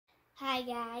Hi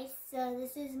guys, so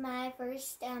this is my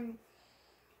first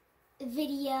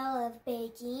video of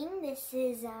baking. This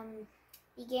is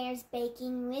beginner's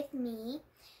baking with me.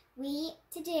 We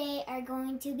today are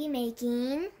going to be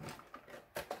making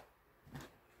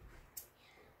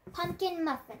pumpkin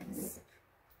muffins.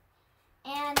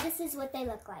 And this is what they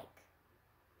look like.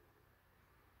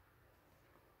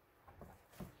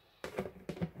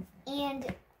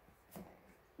 And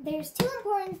there's two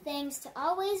important things to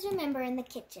always remember in the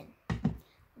kitchen.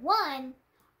 One,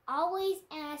 always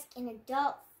ask an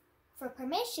adult for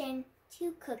permission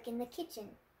to cook in the kitchen.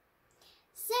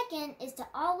 Second is to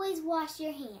always wash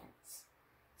your hands.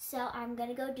 So I'm going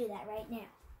to go do that right now.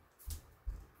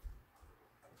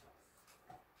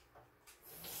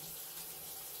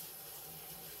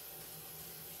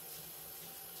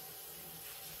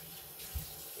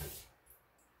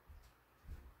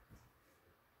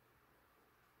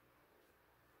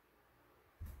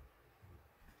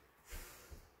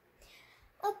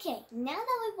 Okay, now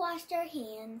that we've washed our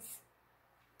hands,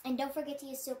 and don't forget to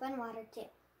use soap and water too.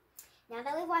 Now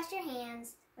that we've washed our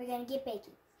hands, we're going to get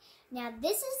baking. Now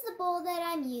this is the bowl that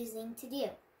I'm using to do.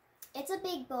 It's a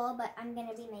big bowl, but I'm going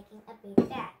to be making a big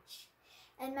batch.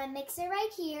 And my mixer right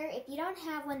here, if you don't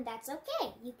have one, that's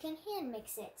okay. You can hand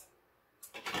mix it.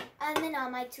 And then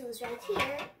all my tools right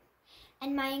here.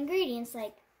 And my ingredients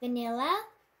like vanilla,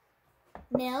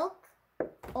 milk,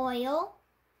 oil,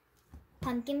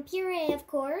 pumpkin puree, of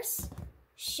course,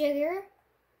 sugar,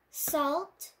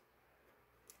 salt,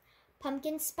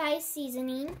 pumpkin spice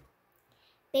seasoning,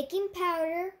 baking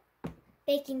powder,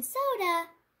 baking soda,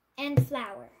 and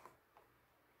flour.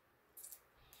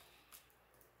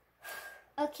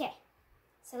 Okay,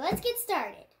 so let's get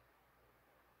started.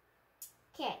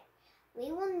 Okay,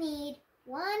 we will need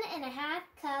 1.5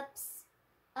 cups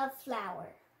of flour.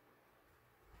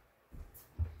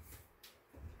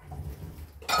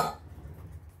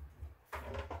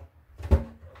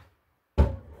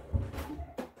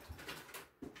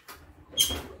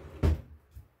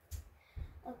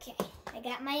 Okay, I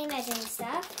got my measuring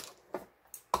stuff.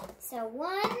 So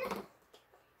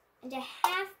 1.5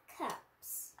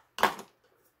 cups.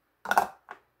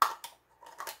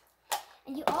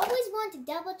 And you always want to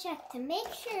double check to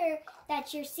make sure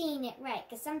that you're seeing it right,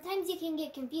 because sometimes you can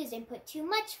get confused and put too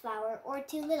much flour or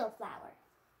too little flour.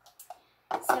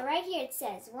 So right here it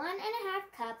says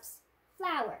 1.5 cups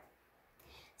flour.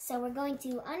 So we're going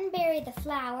to unbury the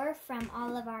flour from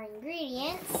all of our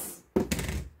ingredients.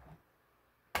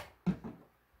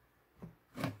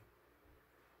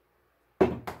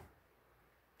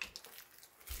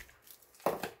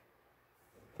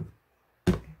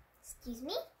 Excuse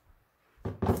me.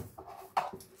 I'll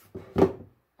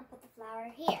put the flour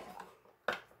here.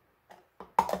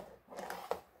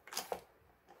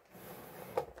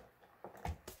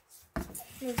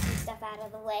 Move some stuff out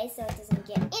of the way so it doesn't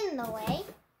get in the way.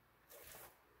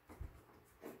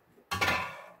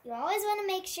 You always want to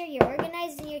make sure you're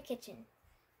organized in your kitchen.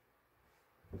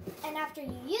 And after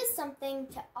you use something,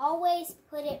 to always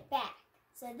put it back.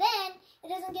 So then it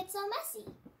doesn't get so messy.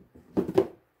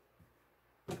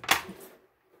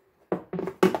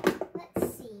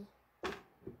 Let's see.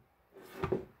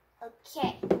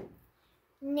 Okay.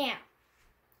 Now,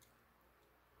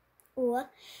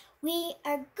 we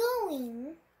are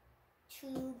going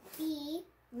to be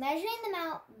measuring them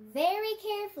out very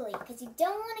carefully because you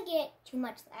don't want to get too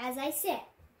much, as I said.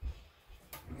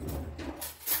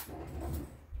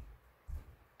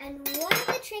 And one of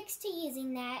the tricks to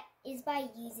using that is by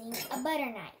using a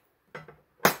butter knife.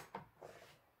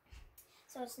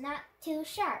 So it's not too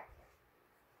sharp.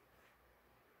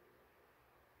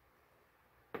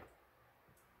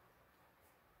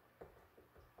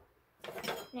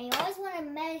 Now you always want to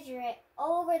measure it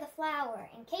over the flour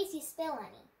in case you spill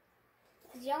any.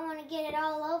 Because you don't want to get it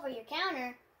all over your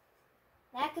counter.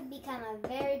 That could become a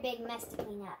very big mess to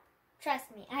clean up.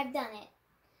 Trust me, I've done it.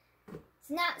 It's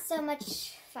not so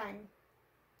much fun.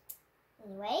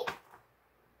 Anyway,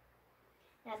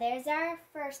 now there's our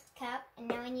first cup, and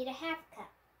now I need a 1/2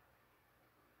 cup.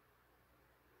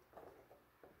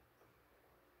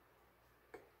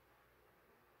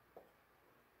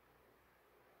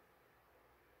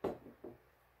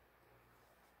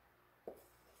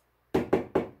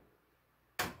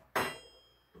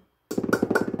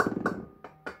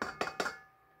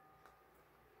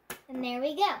 And there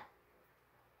we go.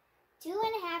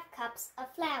 2.5 cups of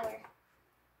flour.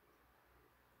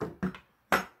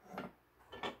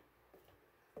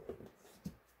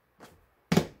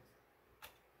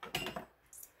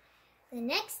 The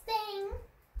next thing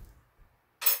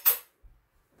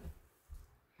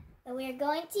that we are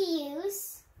going to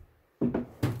use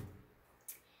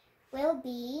with will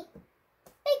be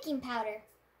baking powder.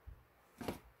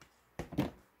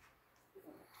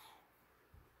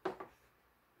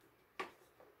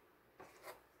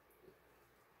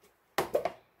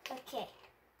 Okay.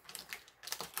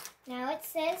 Now it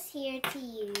says here to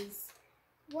use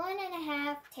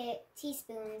 1.5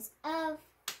 teaspoons of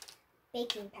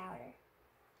baking powder.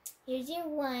 Here's your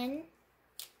 1,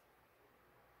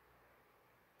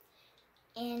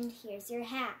 and here's your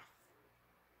 1/2.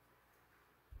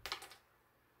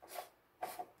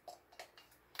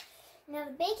 Now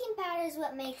the baking powder is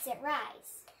what makes it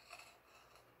rise.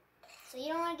 So you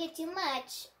don't want to get too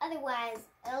much, otherwise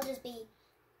it'll just be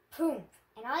boom,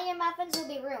 and all your muffins will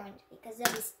be ruined because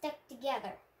they'll be stuck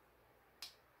together.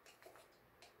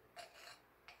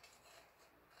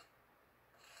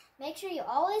 Make sure you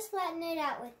always flatten it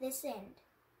out with this end.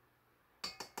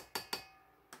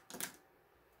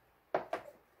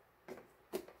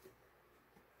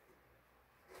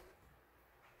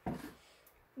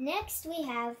 Next we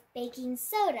have baking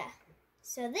soda.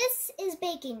 So this is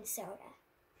baking soda.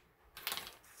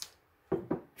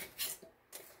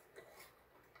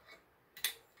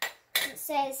 It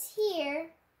says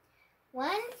here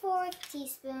 1/4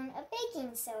 teaspoon of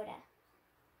baking soda.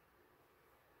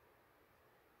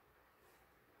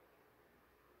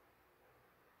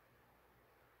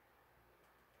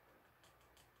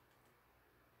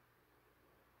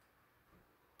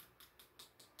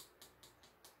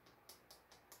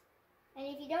 And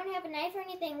if you don't have a knife or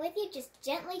anything with you, just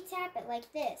gently tap it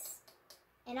like this,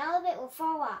 and all of it will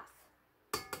fall off.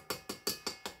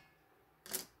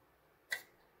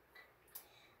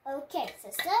 Okay,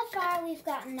 so far we've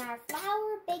gotten our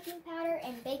flour, baking powder,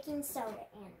 and baking soda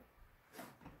in.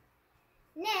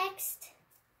 Next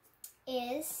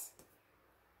is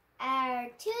our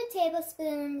 2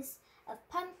 tablespoons of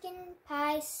pumpkin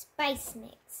pie spice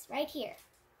mix, right here.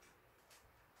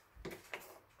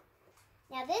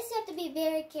 Now this you have to be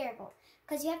very careful,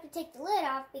 because you have to take the lid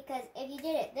off, because if you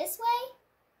did it this way,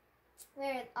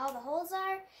 where all the holes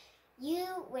are,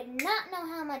 you would not know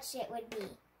how much it would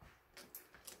be.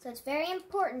 So it's very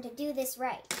important to do this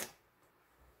right.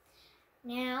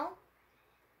 Now,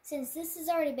 since this has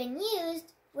already been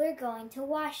used, we're going to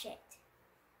wash it.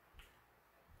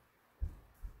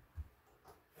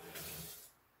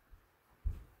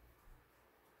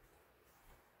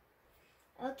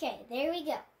 Okay, there we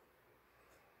go.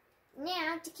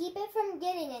 Now, to keep it from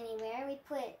getting anywhere, we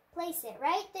place it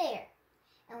right there,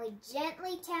 and we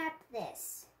gently tap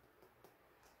this.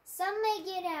 Some may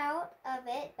get out of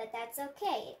it, but that's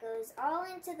okay. It goes all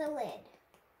into the lid.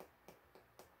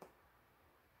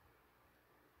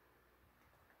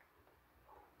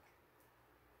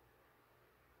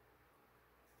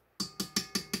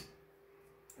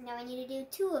 Now I need to do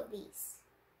 2 of these.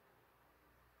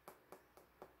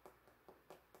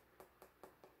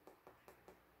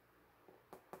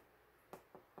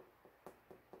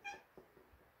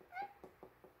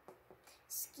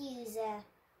 Excuse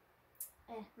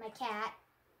my cat.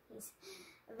 He's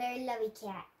a very lovely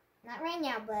cat. Not right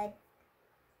now, bud.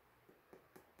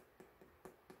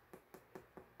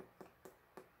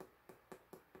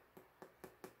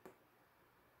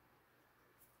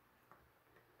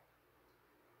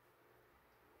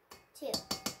 Two.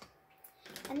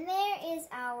 And there is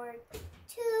our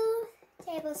 2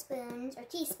 tablespoons, or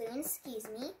teaspoons, excuse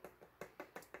me,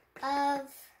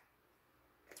 of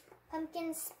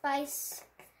pumpkin spice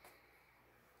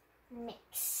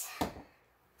mix.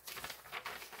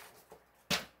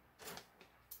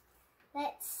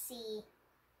 Let's see,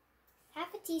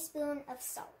 1/2 teaspoon of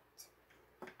salt.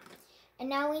 And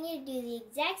now we need to do the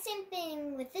exact same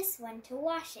thing with this one to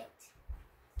wash it.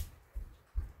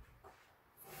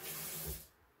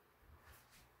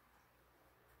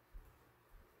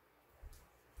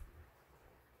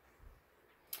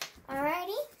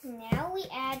 Alrighty, now we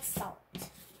add salt.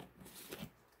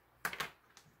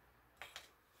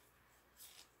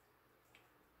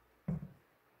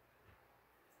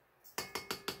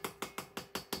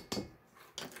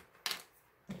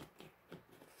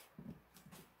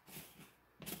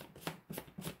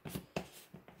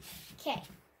 Okay,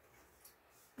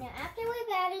 now after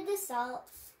we've added the salt,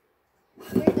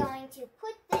 we're going to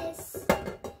put this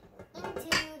into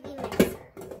the mixer.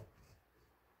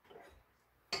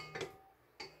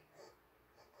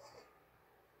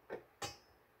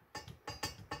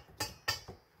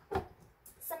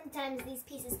 Sometimes these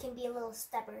pieces can be a little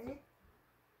stubborn,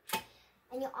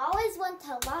 and you always want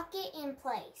to lock it in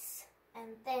place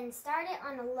and then start it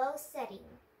on a low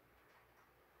setting.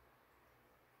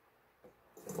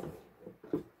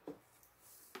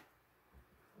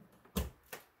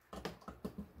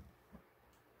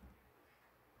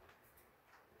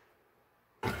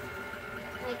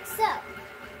 So,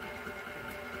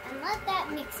 and let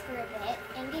that mix for a bit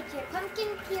and get your pumpkin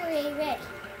puree ready.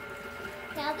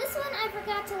 Now this one I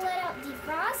forgot to let out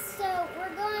defrost, so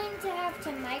we're going to have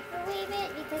to microwave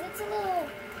it because it's a little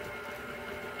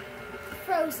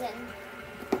frozen.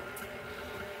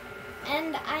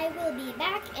 And I will be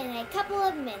back in a couple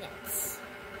of minutes.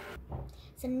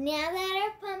 So now that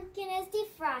our pumpkin is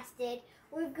defrosted,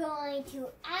 we're going to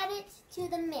add it to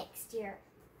the mixture.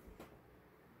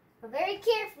 But very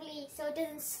carefully so it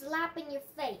doesn't slap in your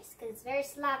face because it's very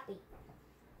sloppy.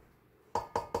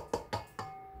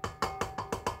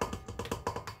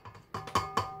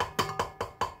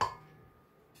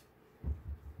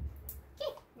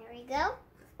 Okay, there we go.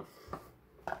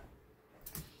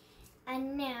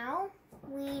 And now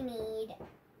we need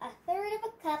 1/3 of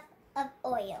a cup of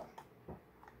oil.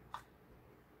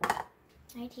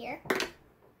 Right here.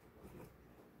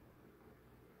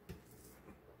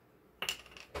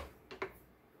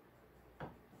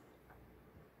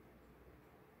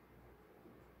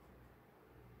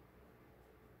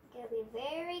 Gotta be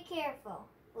very careful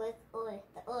with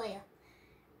the oil.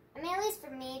 I mean, at least for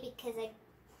me, because I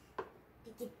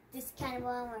get this kind of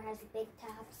one where it has a big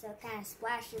top, so it kind of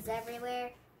splashes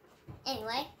everywhere.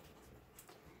 Anyway.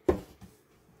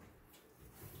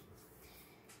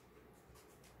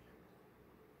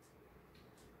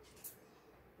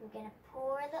 We're going to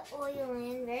pour the oil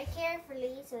in very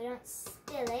carefully so we don't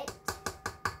spill it.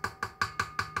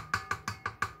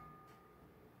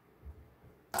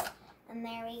 And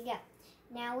there we go.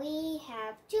 Now we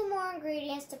have 2 more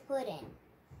ingredients to put in.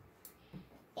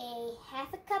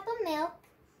 1/2 cup of milk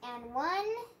and 1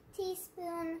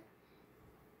 teaspoon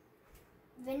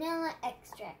vanilla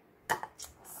extract.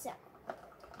 So,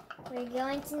 we're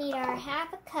going to need our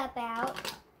 1/2 cup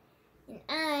out, and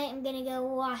I am going to go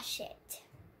wash it.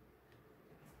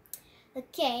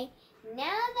 Okay,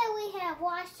 now that we have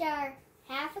washed our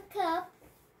 1/2 cup,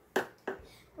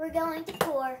 we're going to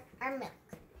pour our milk.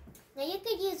 Now you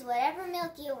could use whatever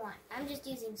milk you want. I'm just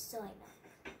using soy milk.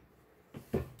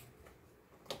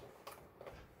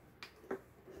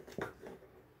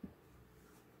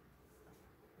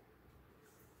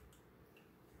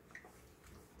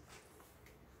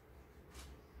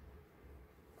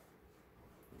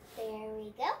 There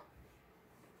we go.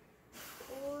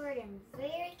 Pour it in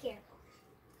very careful.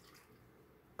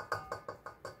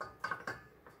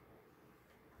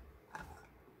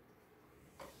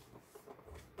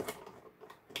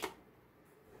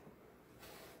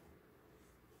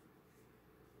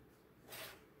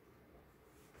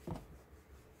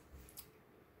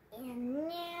 And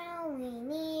now we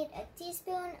need a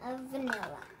teaspoon of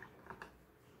vanilla.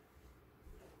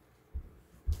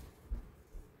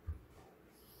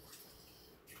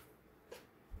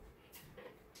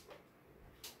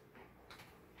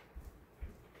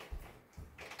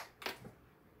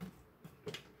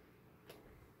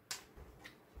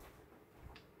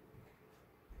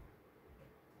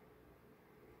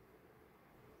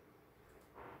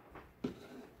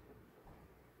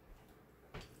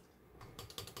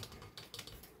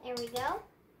 There we go.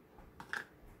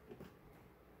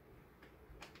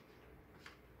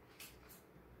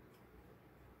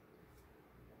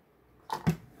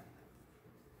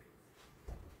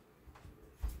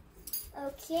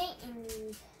 Okay,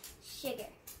 and sugar.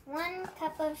 1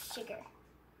 cup of sugar.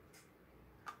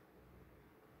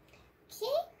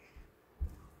 Okay.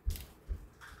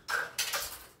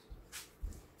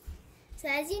 So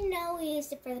as you know, we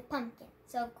used it for the pumpkin.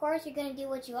 So of course you're going to do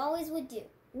what you always would do.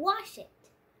 Wash it.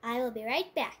 I will be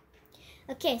right back.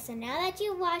 Okay, so now that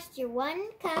you've washed your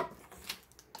 1 cup,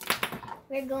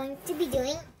 we're going to be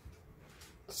doing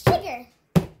sugar.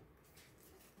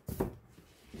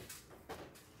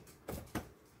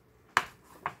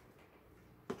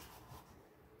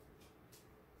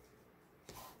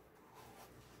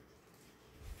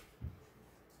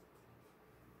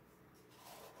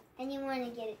 And you want to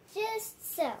get it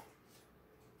just so.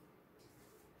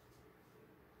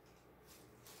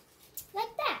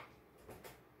 Like that.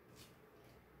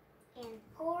 And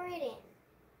pour it in.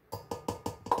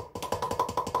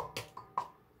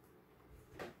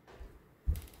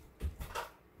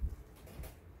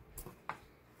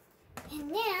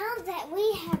 And now that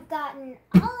we have gotten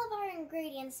all of our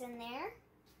ingredients in there,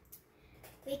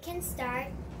 we can start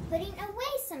putting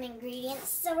away some ingredients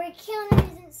so our counter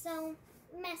isn't so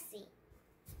messy.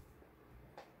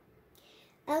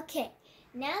 Okay,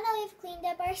 now that we've cleaned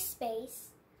up our space,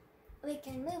 we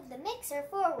can move the mixer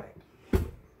forward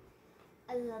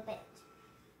a little bit.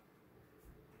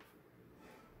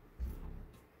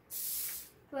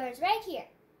 Where it's right here.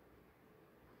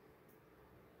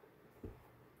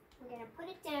 We're going to put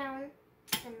it down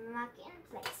and lock it in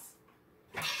place.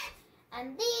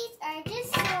 And these are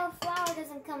just so flour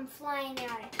doesn't come flying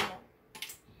out at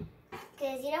you.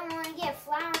 Because you don't want to get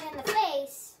floured in the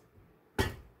face.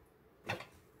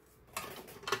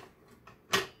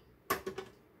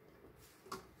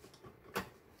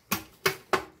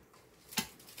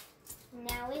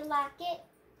 Now we lock it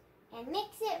and mix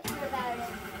it for about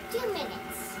 2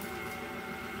 minutes.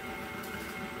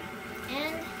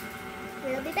 And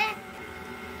we'll be back.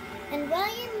 And while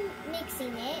you're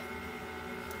mixing it,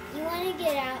 you want to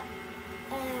get out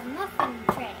a muffin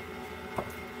tray.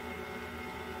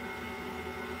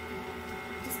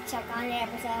 Just check on it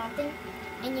every so often.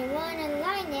 And you want to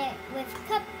line it with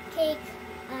cupcake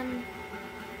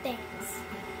things.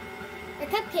 Or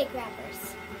cupcake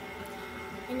wrappers.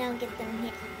 And I'll get them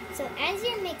here. So as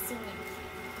you're mixing it,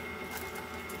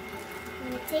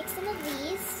 I'm going to take some of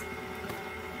these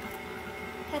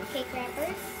cupcake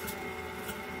wrappers.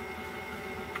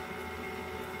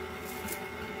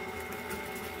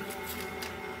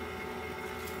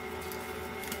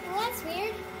 Well, that's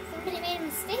weird. Somebody made a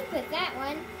mistake with that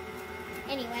one.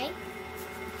 Anyway,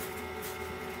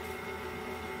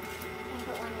 I'll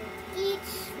put one in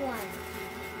each one.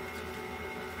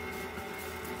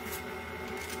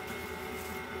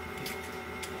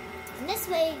 And this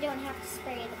way you don't have to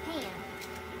spray the pan.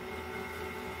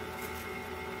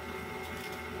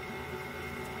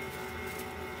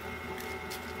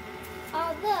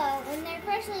 Although, when they're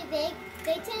freshly baked,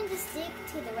 they tend to stick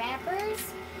to the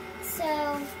wrappers,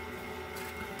 so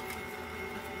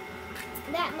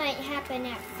that might happen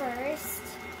at first.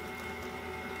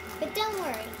 But don't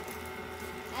worry,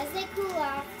 as they cool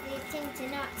off, they tend to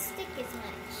not stick as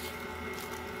much.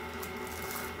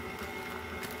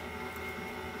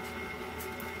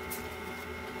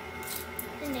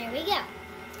 And there we go.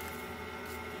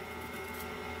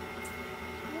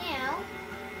 Now,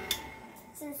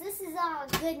 since this is all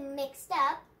good and mixed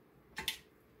up,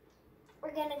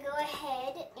 we're going to go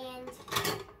ahead and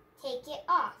take it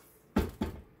off.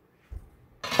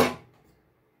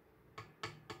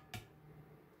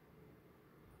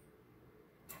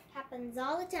 Happens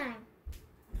all the time.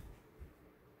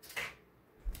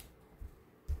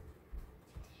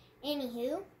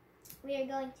 Anywho, we are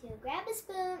going to grab a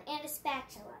spoon and a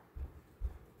spatula.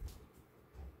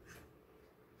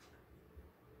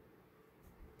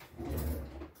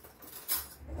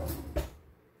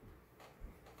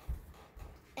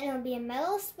 And it'll be a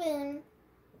metal spoon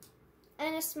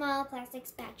and a small plastic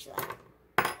spatula.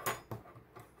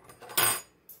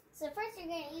 So first you're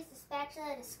going to use the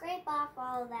spatula to scrape off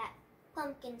all of that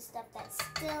pumpkin stuff that's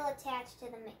still attached to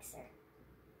the mixer.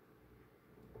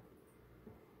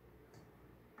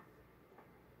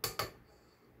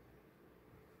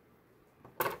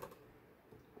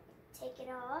 Take it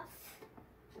off.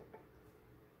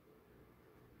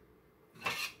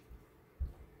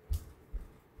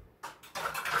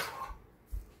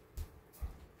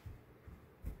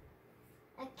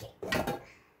 Okay.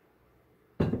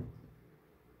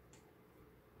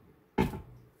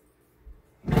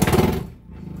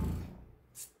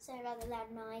 Sorry about the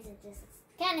loud noise, it's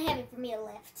kind of heavy for me to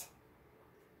lift.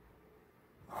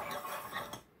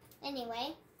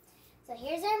 Anyway, so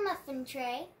here's our muffin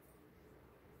tray.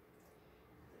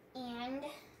 And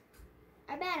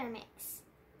our batter mix.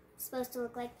 It's supposed to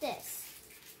look like this.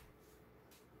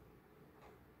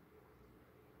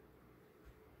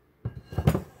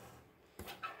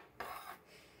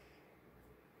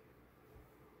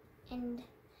 And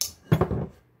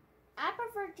I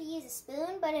prefer to use a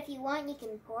spoon, but if you want, you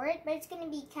can pour it. But it's going to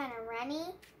be kind of runny,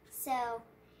 so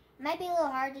it might be a little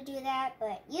hard to do that,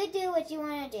 but you do what you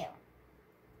want to do.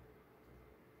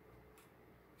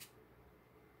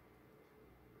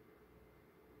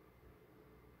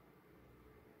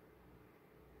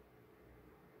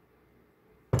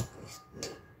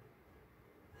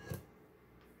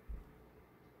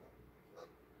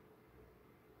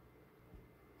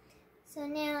 So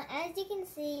now, as you can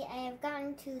see, I have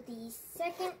gotten to the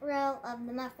second row of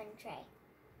the muffin tray.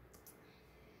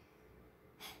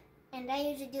 And I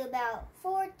usually do about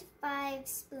 4 to 5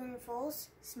 spoonfuls,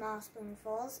 small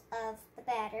spoonfuls, of the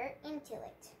batter into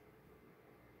it.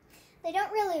 They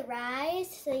don't really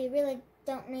rise, so you really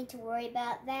don't need to worry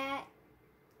about that.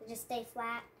 They just stay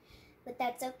flat, but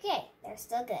that's okay. They're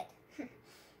still good.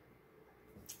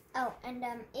 Oh, and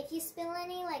if you spill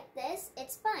any like this,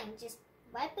 it's fine. Just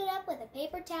wipe it up with a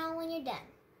paper towel when you're done.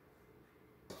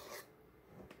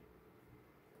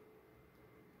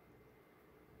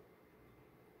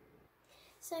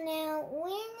 So now,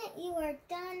 when you are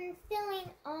done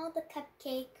filling all the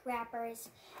cupcake wrappers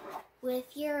with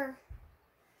your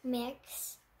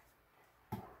mix,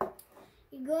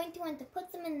 you're going to want to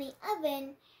put them in the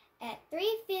oven at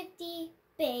 350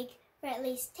 bake for at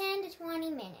least 10 to 20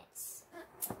 minutes.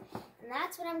 And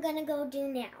that's what I'm gonna go do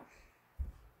now.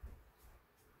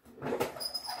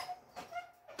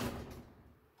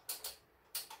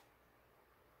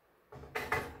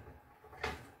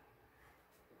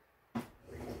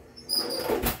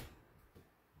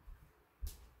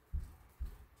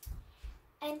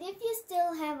 And if you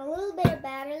still have a little bit of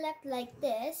batter left like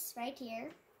this, right here,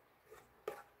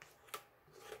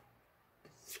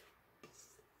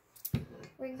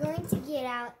 we're going to get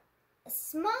out a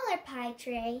smaller pie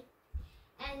tray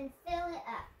and fill it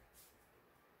up.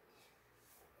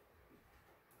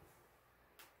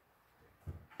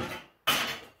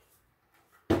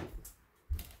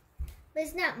 But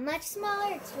it's not much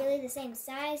smaller, it's really the same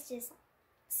size, just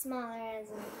smaller, as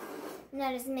in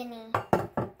not as many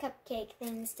cupcake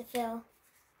things to fill.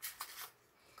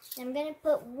 I'm going to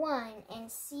put one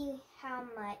and see how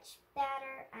much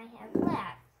batter I have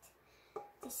left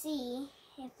to see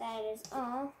if that is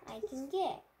all I can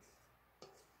get.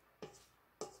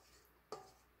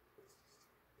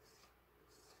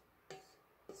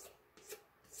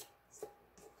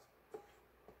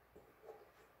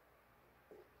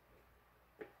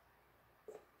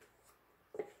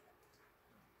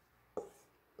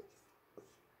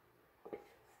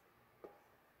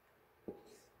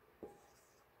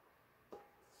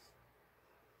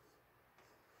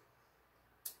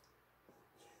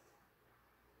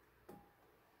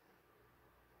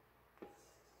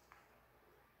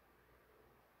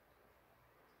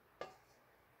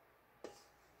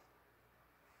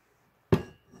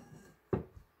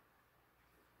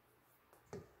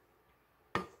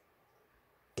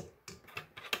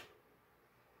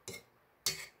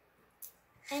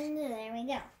 And there we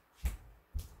go.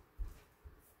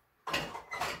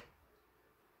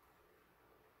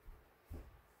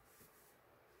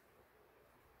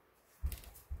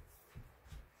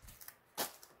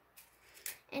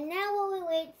 And now while we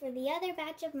wait for the other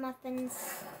batch of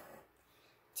muffins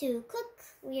to cook,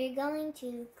 we are going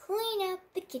to clean up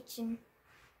the kitchen.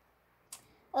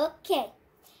 Okay,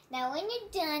 now when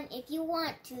you're done, if you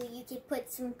want to, you could put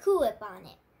some Cool Whip on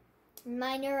it.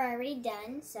 Mine are already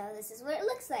done, so this is what it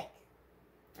looks like.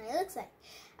 I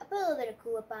put a little bit of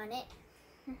Cool Whip on it.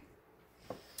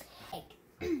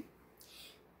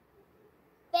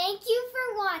 Thank you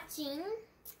for watching.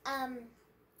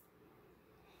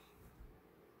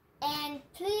 And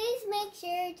please make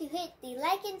sure to hit the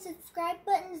like and subscribe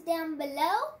buttons down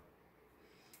below.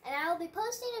 And I will be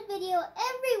posting a video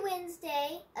every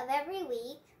Wednesday of every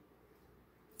week.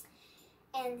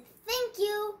 And thank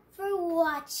you for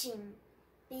watching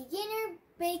Beginner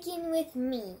Baking with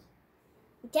me.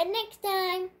 Until next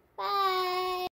time, bye!